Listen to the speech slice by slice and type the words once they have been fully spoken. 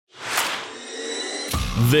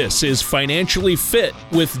This is Financially Fit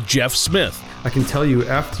with Jeff Smith. I can tell you,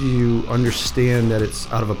 after you understand that it's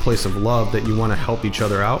out of a place of love, that you want to help each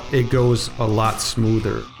other out, it goes a lot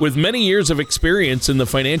smoother. With many years of experience in the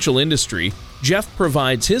financial industry, Jeff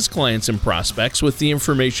provides his clients and prospects with the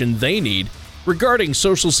information they need regarding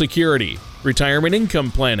Social Security, retirement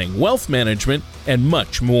income planning, wealth management, and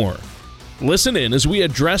much more. Listen in as we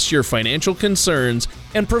address your financial concerns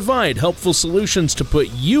and provide helpful solutions to put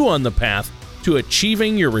you on the path to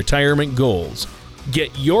achieving your retirement goals.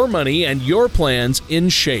 Get your money and your plans in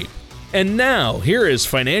shape. And now, here is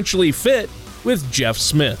Financially Fit with Jeff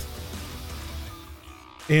Smith.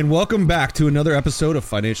 And welcome back to another episode of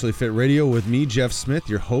Financially Fit Radio with me, Jeff Smith,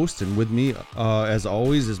 your host. And with me, as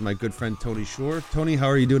always, is my good friend Tony Shore. Tony, how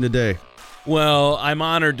are you doing today? Well, I'm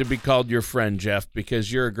honored to be called your friend, Jeff,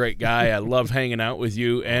 because you're a great guy. I love hanging out with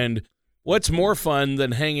you. And what's more fun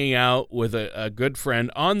than hanging out with a good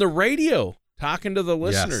friend on the radio? Talking to the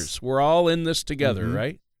listeners. Yes. We're all in this together,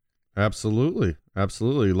 right? Absolutely.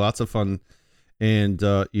 Absolutely. Lots of fun. And,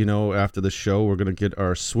 after the show, we're going to get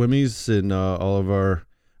our swimmies and all of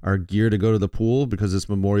our gear to go to the pool because it's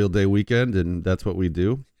Memorial Day weekend, and that's what we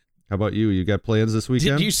do. How about you? You got plans this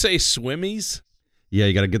weekend? Did you say swimmies? Yeah,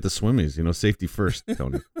 you got to get the swimmies. Safety first,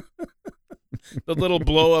 Tony. The little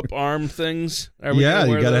blow-up arm things? Yeah,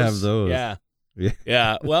 you got to have those.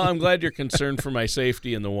 Yeah. Well, I'm glad you're concerned for my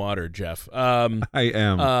safety in the water, Jeff. I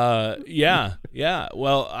am. Yeah.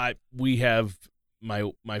 Well, we have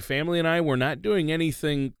my family and I. We're not doing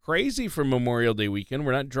anything crazy for Memorial Day weekend.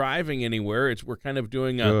 We're not driving anywhere. We're kind of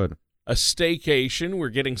doing a staycation. We're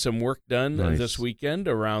getting some work done this weekend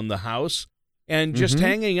around the house and just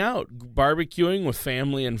hanging out, barbecuing with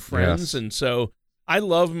family and friends. Yes. And so I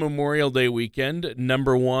love Memorial Day weekend.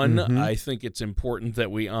 Number one, I think it's important that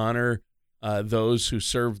we honor those who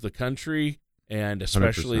serve the country, and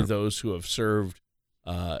especially 100%. those who have served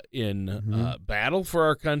in battle for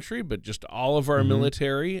our country, but just all of our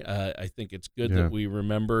military. I think it's good that we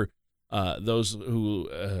remember those who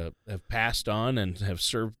have passed on and have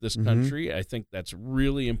served this country. I think that's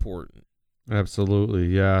really important. Absolutely.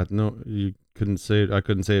 Yeah. No, you couldn't say it. I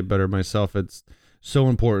couldn't say it better myself. It's so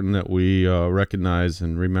important that we recognize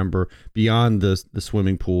and remember beyond the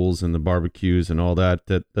swimming pools and the barbecues and all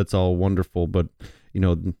that's all wonderful. But,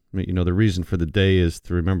 the reason for the day is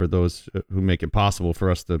to remember those who make it possible for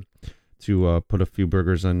us to put a few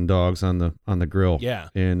burgers and dogs on the grill. Yeah.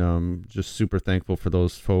 And just super thankful for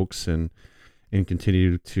those folks and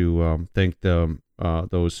continue to thank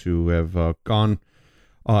those who have gone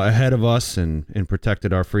ahead of us and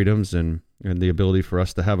protected our freedoms and the ability for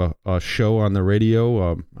us to have a show on the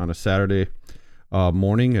radio on a Saturday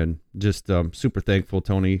morning, and just super thankful,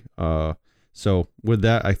 Tony. So with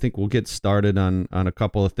that, I think we'll get started on a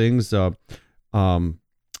couple of things.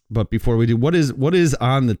 But before we do, what is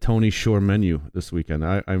on the Tony Shore menu this weekend?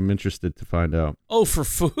 I'm interested to find out. Oh, for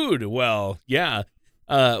food? Well, yeah.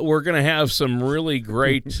 We're going to have some really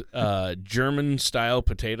great German-style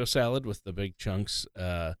potato salad with the big chunks.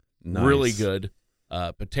 Nice. Really good.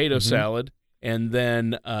 Potato salad, and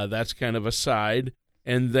then that's kind of a side.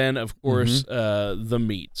 And then, of course, the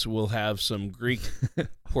meats. We'll have some Greek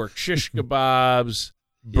pork shish kebabs,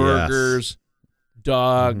 burgers,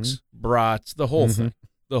 dogs, brats, the whole thing,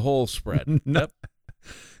 the whole spread. Yep.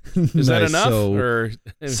 Is that enough?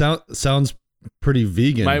 So, sounds pretty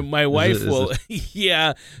vegan. My wife will.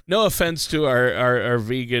 Yeah. No offense to our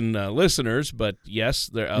vegan listeners, but yes,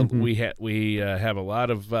 we have a lot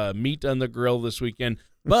of meat on the grill this weekend.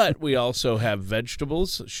 But we also have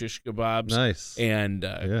vegetables, shish kebabs,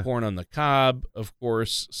 and corn on the cob, of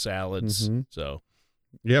course, salads. So,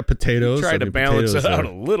 yeah, potatoes. Try to balance it out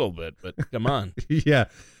a little bit, but come on. Yeah,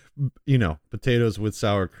 potatoes with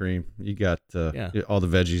sour cream. You got all the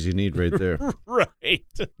veggies you need right there. Right,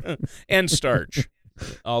 and starch,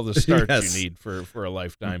 all the starch you need for a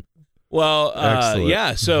lifetime. Well,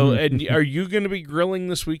 yeah. So, and are you going to be grilling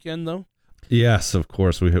this weekend though? Yes, of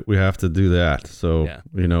course. We have to do that. So,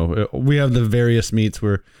 we have the various meats.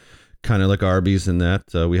 We're kind of like Arby's in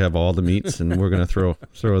that we have all the meats, and we're going to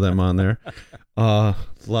throw them on there.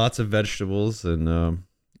 Lots of vegetables, and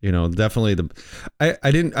definitely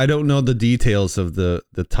I don't know the details of the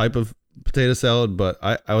type of potato salad, but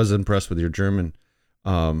I was impressed with your German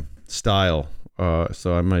style.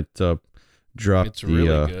 So I might drop it's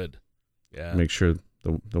really good. Yeah. Make sure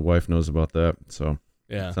the wife knows about that. So.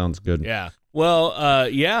 Yeah. Sounds good. Yeah. Well,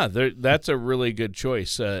 yeah, that's a really good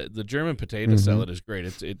choice. The German potato salad is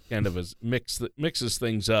great. It kind of mixes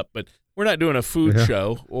things up, but we're not doing a food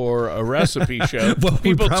show or a recipe show. Well,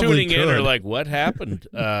 People tuning in are like, what happened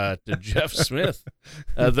to Jeff Smith?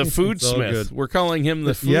 The Food Smith. Good. We're calling him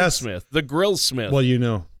the Food Smith, the Grill Smith. Well, you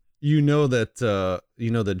know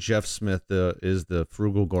that Jeff Smith is the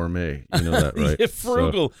frugal gourmet. You know that, right? Yeah,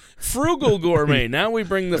 frugal gourmet. Now we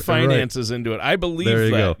bring the finances into it. I believe that.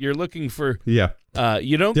 Go. You're looking for you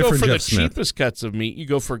don't Different go for Jeff the Smith. cheapest cuts of meat. You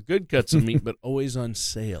go for good cuts of meat, but always on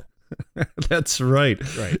sale. That's right.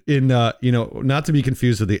 Right. In not to be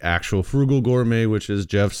confused with the actual frugal gourmet, which is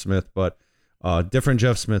Jeff Smith, but different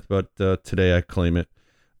Jeff Smith. But today I claim it.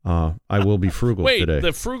 I will be frugal today. Wait,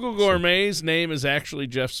 the frugal gourmet's name is actually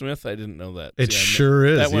Jeff Smith? I didn't know that. It sure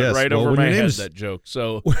is. That went yes. right over my head, that joke.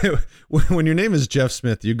 So when your name is Jeff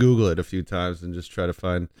Smith, you Google it a few times and just try to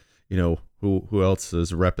find, who else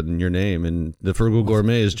is repping your name, and the frugal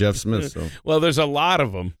gourmet is Jeff Smith. So. Well, there's a lot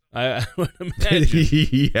of them. I would imagine.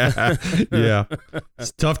 yeah.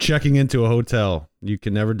 It's tough checking into a hotel. You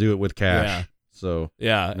can never do it with cash. Yeah. So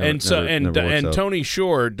yeah, and Tony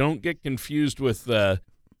Shore. Don't get confused with.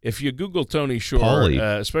 If you Google Tony Shore,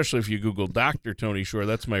 especially if you Google Dr. Tony Shore,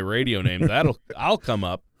 that's my radio name. I'll come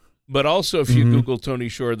up. But also, if you Google Tony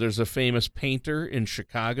Shore, there's a famous painter in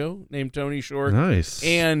Chicago named Tony Shore. Nice.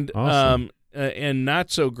 And awesome. And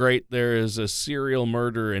not so great, there is a serial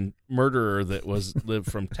murderer that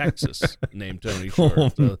lived from Texas named Tony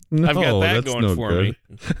Shore. So I've got that going for me,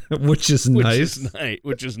 which is nice.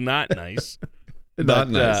 Which is not nice. Not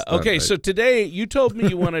nice. Okay, so today you told me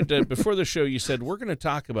you wanted to, before the show, you said we're going to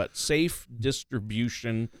talk about safe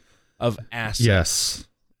distribution of assets. Yes.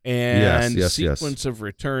 And sequence of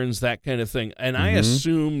returns, that kind of thing. And I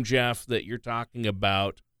assume, Jeff, that you're talking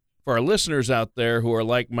about, for our listeners out there who are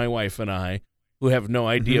like my wife and I, who have no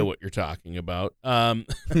idea what you're talking about. Right.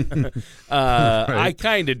 I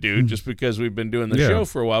kind of do, just because we've been doing the show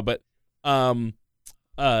for a while. But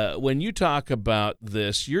when you talk about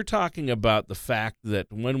this, you're talking about the fact that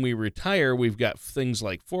when we retire, we've got things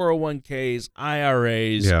like 401ks,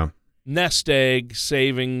 IRAs, nest egg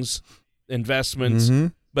savings, investments.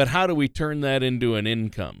 But how do we turn that into an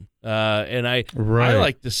income? And I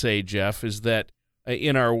like to say, Jeff, is that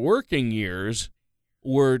in our working years,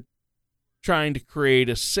 we're trying to create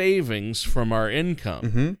a savings from our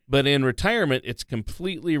income. But in retirement, it's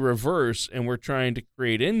completely reverse, and we're trying to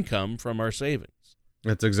create income from our savings.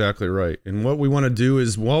 That's exactly right. And what we want to do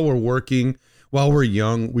is, while we're working, while we're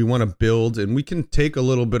young, we want to build, and we can take a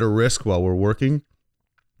little bit of risk while we're working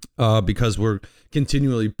because we're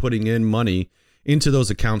continually putting in money into those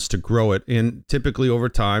accounts to grow it. And typically over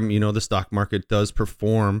time, the stock market does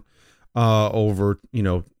perform over,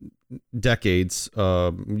 decades.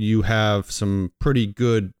 You have some pretty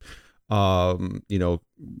good,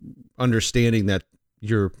 understanding that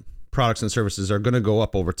your products and services are going to go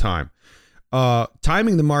up over time.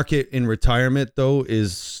 Timing the market in retirement, though,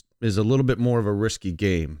 is a little bit more of a risky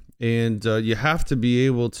game. And you have to be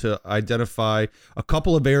able to identify a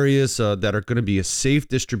couple of areas that are going to be a safe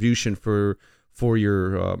distribution for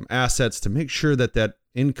your assets, to make sure that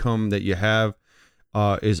income that you have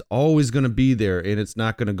is always going to be there, and it's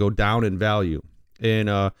not going to go down in value. And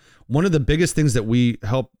one of the biggest things that we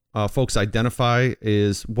help folks identify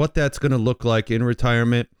is what that's going to look like in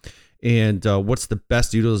retirement, and what's the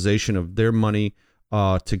best utilization of their money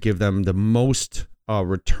to give them the most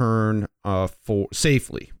return for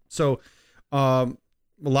safely. So a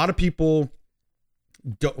lot of people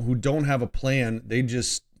who don't have a plan, they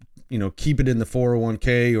just keep it in the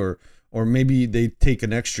 401k, or maybe they take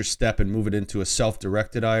an extra step and move it into a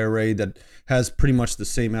self-directed IRA that has pretty much the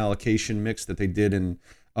same allocation mix that they did in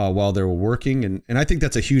while they were working. And I think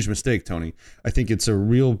that's a huge mistake, Tony. I think it's a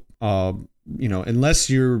real, unless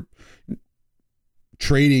you're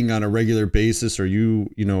trading on a regular basis, or you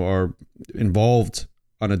are involved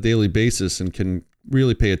on a daily basis and can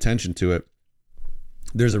really pay attention to it,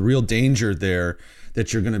 there's a real danger there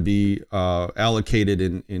that you're going to be allocated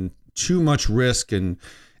in too much risk and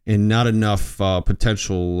not enough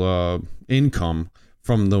potential income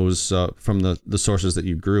from those from the sources that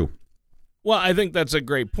you grew. Well, I think that's a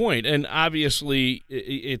great point. And obviously,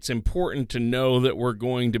 it's important to know that we're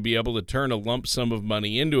going to be able to turn a lump sum of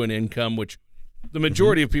money into an income, which the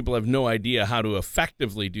majority of people have no idea how to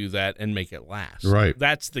effectively do that and make it last. Right.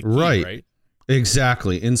 That's the key, right?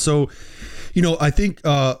 Exactly. And so, I think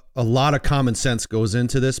a lot of common sense goes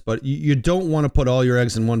into this, but you don't want to put all your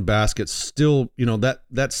eggs in one basket. Still,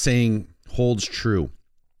 that saying holds true.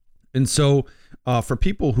 And so for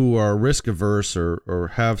people who are risk averse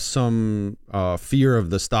or have some fear of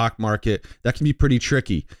the stock market, that can be pretty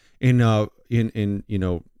tricky. And,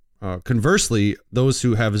 conversely, those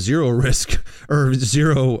who have zero risk or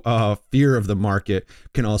zero fear of the market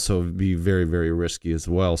can also be very, very risky as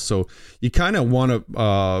well. So you kind of want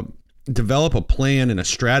to develop a plan and a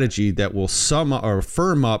strategy that will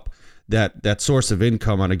firm up that source of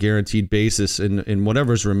income on a guaranteed basis, and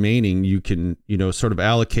whatever's remaining, you can sort of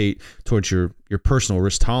allocate towards your personal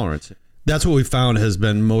risk tolerance. That's what we found has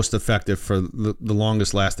been most effective for the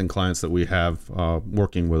longest lasting clients that we have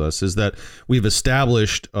working with us, is that we've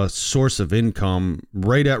established a source of income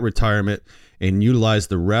right at retirement and utilize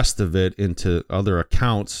the rest of it into other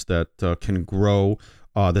accounts that can grow,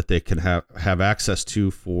 that they can have access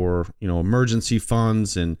to for emergency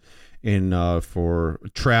funds and for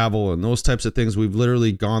travel and those types of things. We've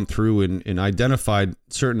literally gone through and identified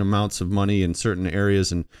certain amounts of money in certain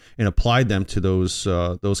areas and applied them to those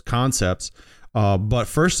concepts. But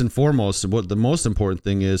first and foremost, what the most important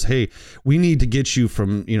thing is, hey, we need to get you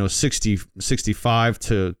from 60, 65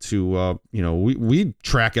 to we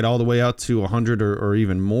track it all the way out to 100 or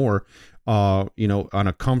even more, on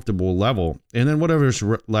a comfortable level, and then whatever's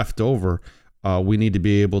left over, we need to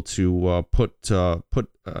be able to put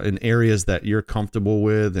in areas that you're comfortable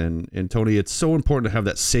with. And Tony, it's so important to have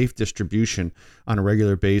that safe distribution on a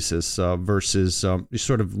regular basis versus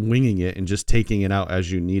sort of winging it and just taking it out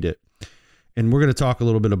as you need it. And we're going to talk a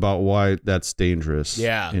little bit about why that's dangerous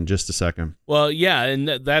in just a second. Well, yeah, and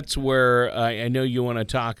that's where I know you want to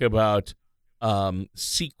talk about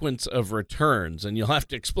sequence of returns, and you'll have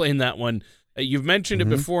to explain that one. You've mentioned it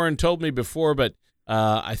before and told me before, but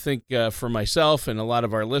I think for myself and a lot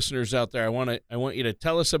of our listeners out there, I want you to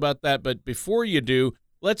tell us about that. But before you do,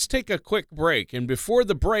 let's take a quick break. And before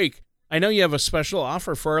the break, I know you have a special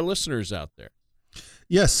offer for our listeners out there.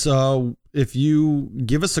 Yes. If you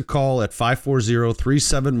give us a call at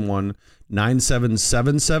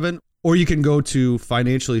 540-371-9777, or you can go to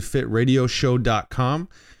financiallyfitradioshow.com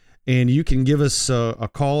and you can give us a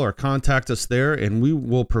call or contact us there, and we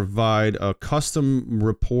will provide a custom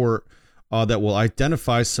report that will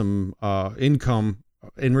identify some income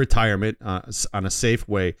in retirement on a safe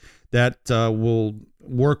way that will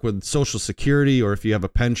work with Social Security, or if you have a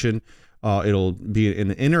pension, it'll be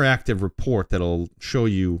an interactive report that'll show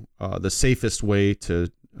you the safest way to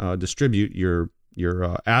distribute your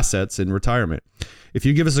assets in retirement. If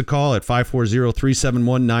you give us a call at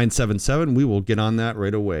 540-371-9777, we will get on that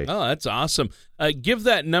right away. Oh, that's awesome. Give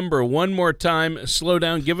that number one more time. Slow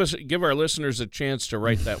down. Give our listeners a chance to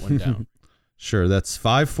write that one down. Sure. That's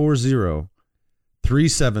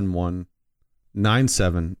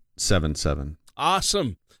 540-371-9777.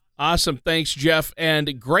 Awesome. Thanks, Jeff.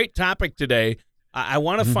 And great topic today. I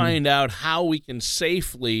want to find out how we can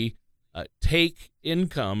safely take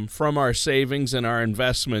income from our savings and our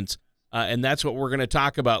investments. And that's what we're going to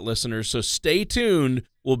talk about, listeners. So stay tuned.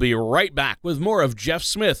 We'll be right back with more of Jeff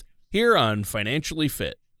Smith here on Financially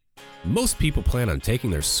Fit. Most people plan on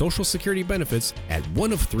taking their Social Security benefits at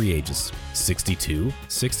one of three ages, 62,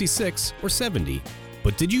 66, or 70.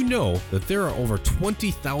 But did you know that there are over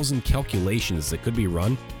 20,000 calculations that could be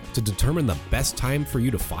run to determine the best time for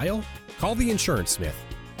you to file? Call the Insurance Smith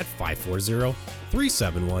at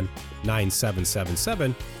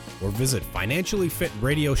 540-371-9777 or visit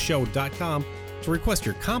financiallyfitradioshow.com to request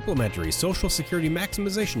your complimentary Social Security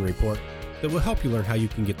maximization report that will help you learn how you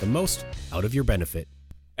can get the most out of your benefit.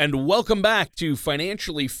 And welcome back to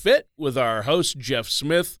Financially Fit with our host, Jeff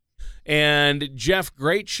Smith. And Jeff,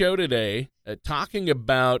 great show today, talking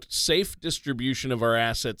about safe distribution of our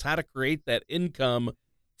assets, how to create that income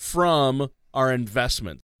from our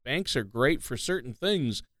investments. Banks are great for certain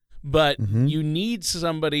things, but you need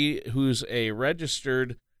somebody who's a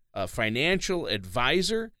registered financial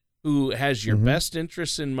advisor who has your best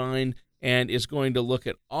interests in mind and is going to look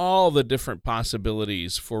at all the different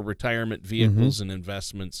possibilities for retirement vehicles and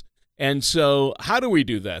investments. And so how do we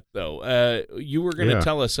do that, though? You were going to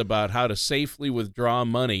tell us about how to safely withdraw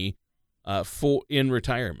money in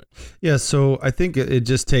retirement. Yeah, so I think it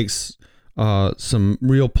just takes some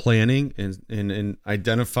real planning and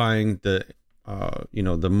identifying the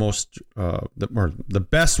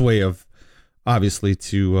best way of, obviously,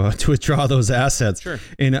 to withdraw those assets. Sure.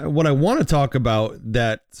 And what I want to talk about,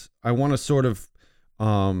 that I want to sort of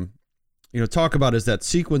talk about, is that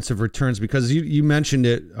sequence of returns, because you mentioned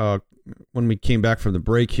it when we came back from the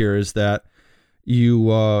break here, is that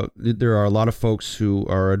there are a lot of folks who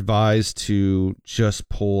are advised to just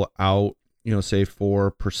pull out, say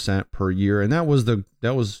 4% per year, and that was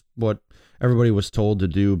what everybody was told to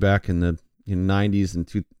do back in the 90s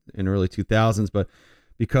and early 2000s. But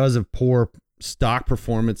because of poor stock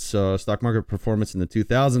market performance in the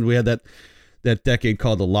 2000s, we had that decade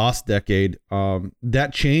called the lost decade.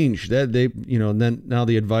 That changed. That they, then now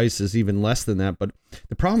the advice is even less than that. But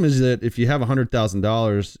the problem is that if you have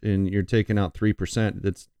 $100,000 and you're taking out 3%,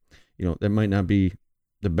 that's, that might not be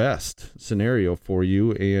the best scenario for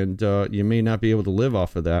you, and you may not be able to live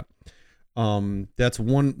off of that. That's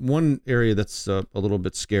one area that's a little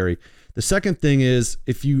bit scary. The second thing is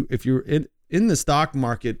if you're in the stock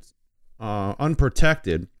market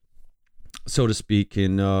unprotected, so to speak,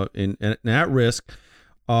 and at risk,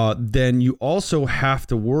 then you also have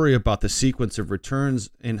to worry about the sequence of returns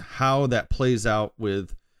and how that plays out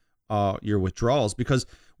with your withdrawals. Because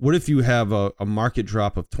what if you have a market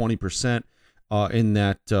drop of 20% in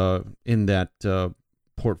that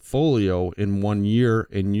portfolio in 1 year,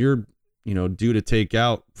 and you're due to take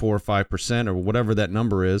out 4 or 5% or whatever that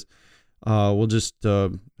number is? We'll just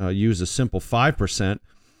use a simple 5%.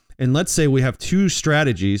 And let's say we have two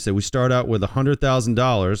strategies that we start out with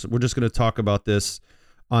 $100,000. We're just going to talk about this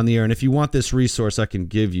on the air. And if you want this resource, I can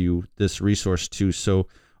give you this resource too. So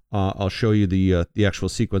I'll show you the actual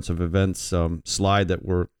sequence of events slide that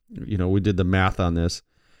we did the math on this.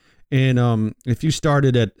 And if you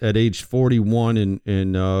started at age 41 and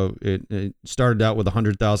it started out with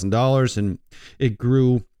 $100,000 and it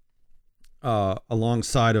grew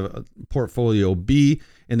alongside of portfolio B,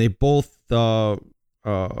 and they both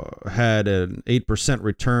had an 8%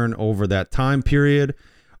 return over that time period,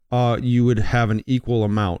 you would have an equal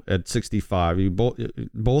amount at 65.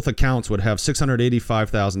 Both accounts would have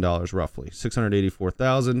 $685,000 roughly,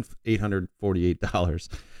 $684,848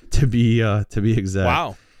 to be exact.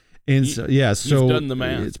 Wow. And so, yeah, so you've done the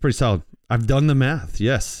math. It's pretty solid. I've done the math.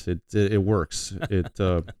 Yes, it works.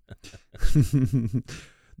 The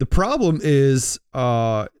problem is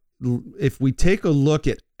if we take a look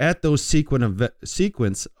at those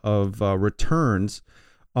sequence of returns,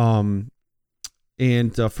 and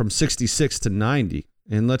from 66 to 90,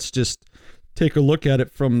 and let's just take a look at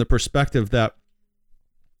it from the perspective that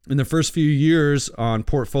in the first few years on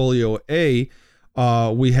portfolio A,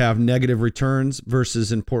 we have negative returns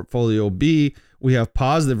versus in portfolio B, we have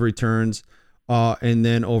positive returns. And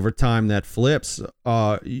then over time that flips.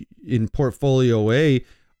 In portfolio A,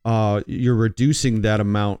 you're reducing that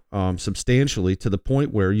amount substantially to the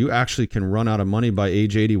point where you actually can run out of money by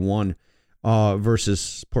age 81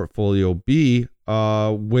 versus portfolio B,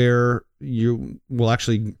 where you will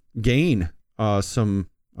actually gain some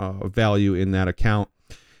value in that account.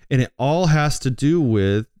 And it all has to do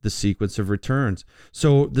with the sequence of returns.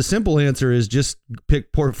 So the simple answer is just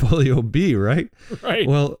pick portfolio B, right? Right.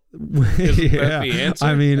 Well, Isn't that the answer?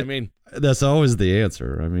 I mean, that's always the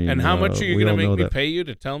answer. I mean, and how much are you going to make me that. pay you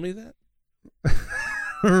to tell me that?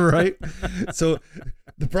 Right. So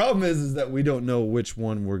the problem is that we don't know which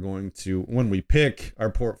one we're going to, when we pick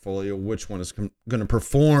our portfolio, which one is going to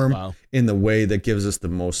perform in the way that gives us the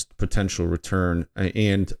most potential return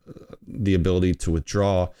and the ability to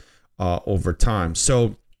withdraw over time.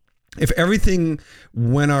 So if everything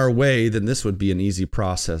went our way, then this would be an easy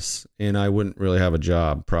process, and I wouldn't really have a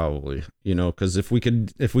job probably, because if we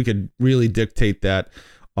could really dictate that,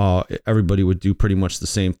 everybody would do pretty much the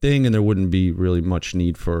same thing, and there wouldn't be really much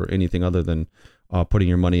need for anything other than putting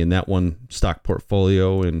your money in that one stock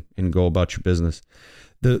portfolio and go about your business.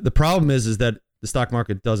 The problem is that the stock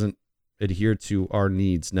market doesn't adhere to our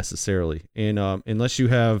needs necessarily, and unless you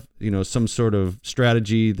have some sort of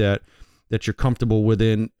strategy that you're comfortable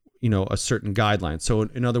within a certain guideline. So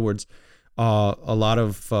in other words, a lot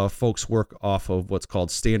of folks work off of what's called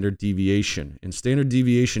standard deviation, and standard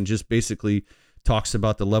deviation just basically talks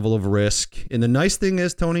about the level of risk. And the nice thing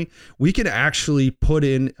is, Tony, we can actually put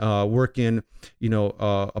in, work in,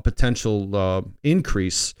 a potential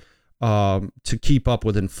increase to keep up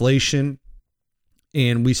with inflation.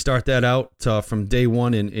 And we start that out from day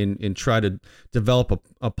one and try to develop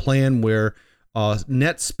a plan where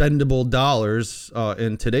net spendable dollars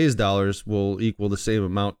in today's dollars will equal the same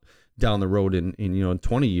amount down the road in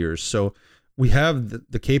 20 years. So we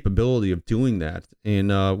have the capability of doing that. And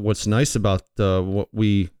what's nice about what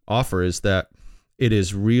we offer is that it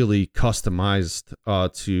is really customized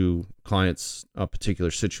to clients'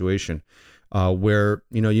 particular situation, where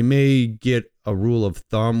you may get a rule of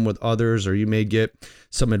thumb with others, or you may get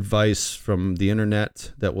some advice from the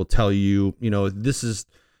internet that will tell you, this is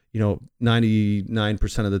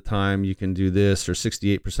 99% of the time you can do this, or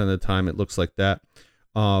 68% of the time it looks like that.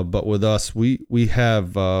 But with us, we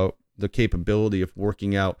have the capability of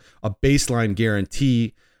working out a baseline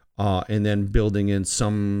guarantee and then building in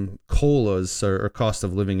some COLAs or cost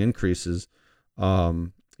of living increases,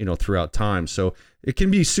 throughout time. So it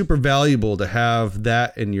can be super valuable to have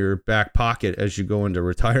that in your back pocket as you go into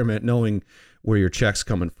retirement, knowing where your check's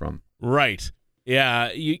coming from. Right.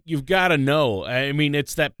 Yeah, you've got to know. I mean,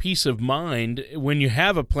 it's that peace of mind. When you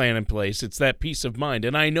have a plan in place, it's that peace of mind.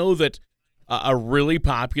 And I know that a really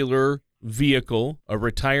popular vehicle, a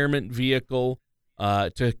retirement vehicle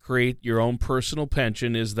to create your own personal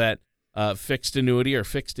pension is that fixed annuity or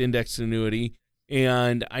fixed index annuity.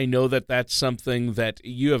 And I know that that's something that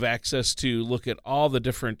you have access to look at all the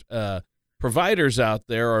different providers out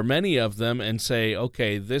there, or many of them, and say,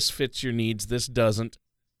 okay, this fits your needs, this doesn't.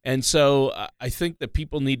 And so I think that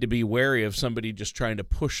people need to be wary of somebody just trying to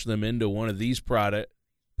push them into one of these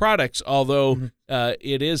products, although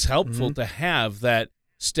it is helpful to have that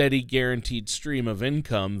steady guaranteed stream of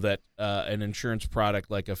income that an insurance product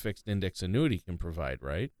like a fixed index annuity can provide,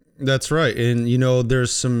 right? That's right. And,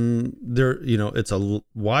 it's a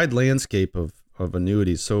wide landscape of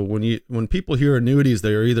annuities. So when people hear annuities,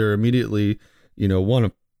 they are either immediately, want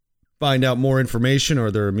to find out more information, or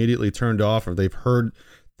they're immediately turned off, or they've heard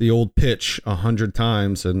the old pitch 100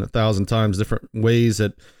 times and 1,000 times different ways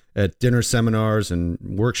at dinner seminars and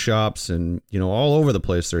workshops and, all over the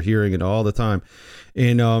place. They're hearing it all the time.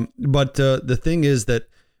 And, but the thing is that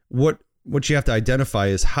what you have to identify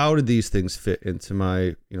is, how do these things fit into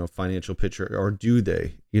my, financial picture, or do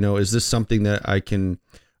they, is this something that I can,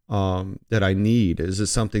 that I need? Is this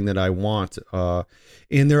something that I want? And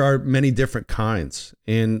there are many different kinds.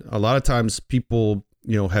 And a lot of times people,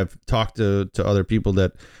 have talked to other people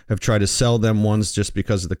that have tried to sell them ones just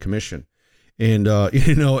because of the commission. And,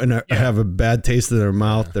 have a bad taste in their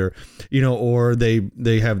mouth, or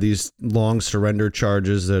they have these long surrender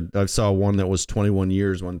charges. That I saw one that was 21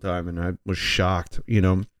 years one time, and I was shocked.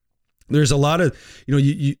 There's a lot of,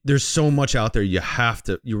 there's so much out there. You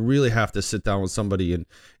really have to sit down with somebody and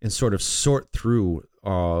sort of sort through,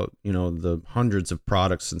 the hundreds of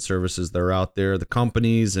products and services that are out there, the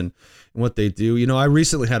companies and what they do. I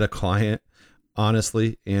recently had a client,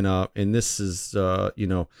 honestly, and this is,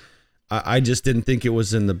 I just didn't think it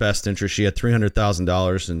was in the best interest. She had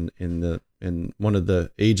 $300,000 and one of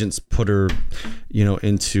the agents put her,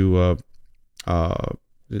 into,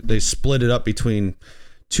 they split it up between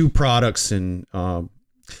two products, and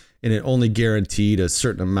it only guaranteed a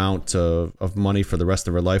certain amount of money for the rest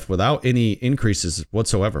of her life without any increases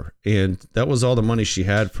whatsoever. And that was all the money she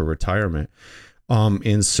had for retirement.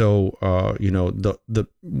 And so,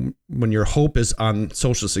 when your hope is on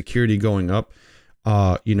Social Security going up,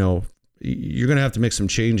 you're going to have to make some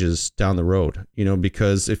changes down the road,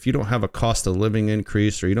 because if you don't have a cost of living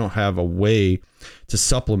increase, or you don't have a way to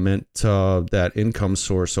supplement that income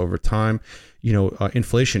source over time,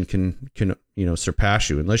 inflation can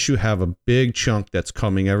surpass you unless you have a big chunk that's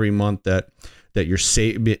coming every month that you're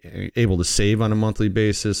able to save on a monthly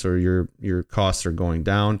basis, or your costs are going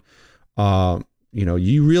down.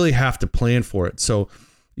 You really have to plan for it. So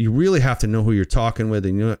you really have to know who you're talking with,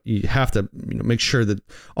 and you have to make sure that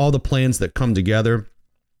all the plans that come together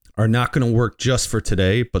are not going to work just for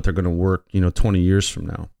today, but they're going to work 20 years from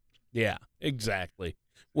now. Yeah, exactly.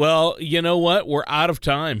 Well, you know what? We're out of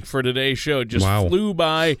time for today's show. Just flew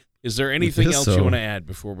by. Is there anything else you want to add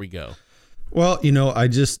before we go? Well, I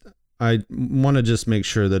want to just make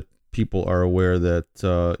sure that people are aware that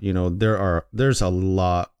there's a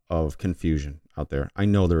lot of confusion out there. I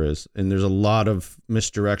know there is, and there's a lot of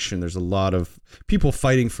misdirection. There's a lot of people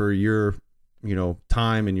fighting for your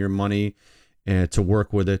time and your money and to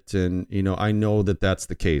work with it. And I know that that's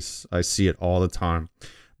the case. I see it all the time.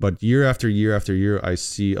 But year after year after year, I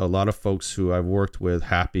see a lot of folks who I've worked with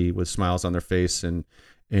happy, with smiles on their face, and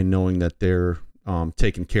knowing that they're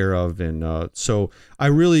taken care of. And so I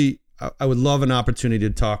would love an opportunity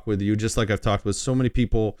to talk with you, just like I've talked with so many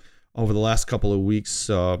people over the last couple of weeks.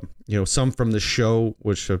 Some from the show,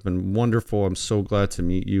 which have been wonderful. I'm so glad to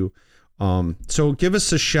meet you. So give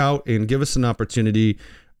us a shout and give us an opportunity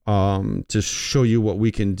to show you what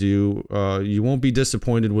we can do. You won't be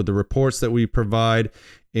disappointed with the reports that we provide.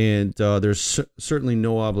 And there's certainly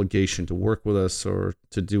no obligation to work with us or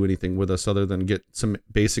to do anything with us other than get some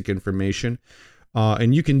basic information.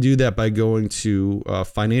 And you can do that by going to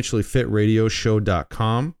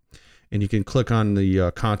financiallyfitradioshow.com, and you can click on the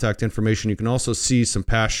contact information. You can also see some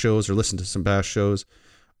past shows or listen to some past shows.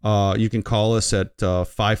 You can call us at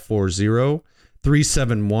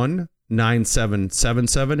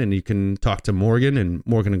 540-371-9777, and you can talk to Morgan, and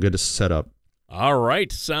Morgan will get us set up. All right.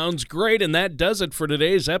 Sounds great. And that does it for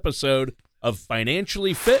today's episode of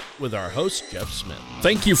Financially Fit with our host, Jeff Smith.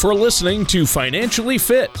 Thank you for listening to Financially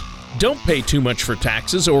Fit. Don't pay too much for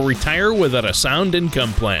taxes or retire without a sound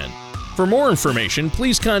income plan. For more information,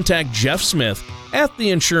 please contact Jeff Smith at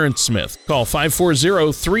The Insurance Smith. Call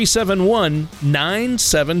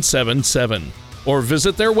 540-371-9777. or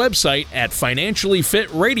visit their website at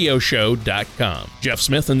financiallyfitradioshow.com. Jeff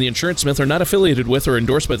Smith and the Insurance Smith are not affiliated with or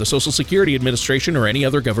endorsed by the Social Security Administration or any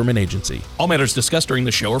other government agency. All matters discussed during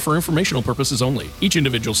the show are for informational purposes only. Each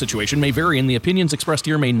individual situation may vary, and the opinions expressed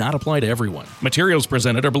here may not apply to everyone. Materials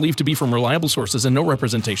presented are believed to be from reliable sources, and no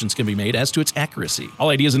representations can be made as to its accuracy. All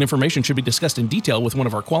ideas and information should be discussed in detail with one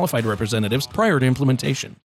of our qualified representatives prior to implementation.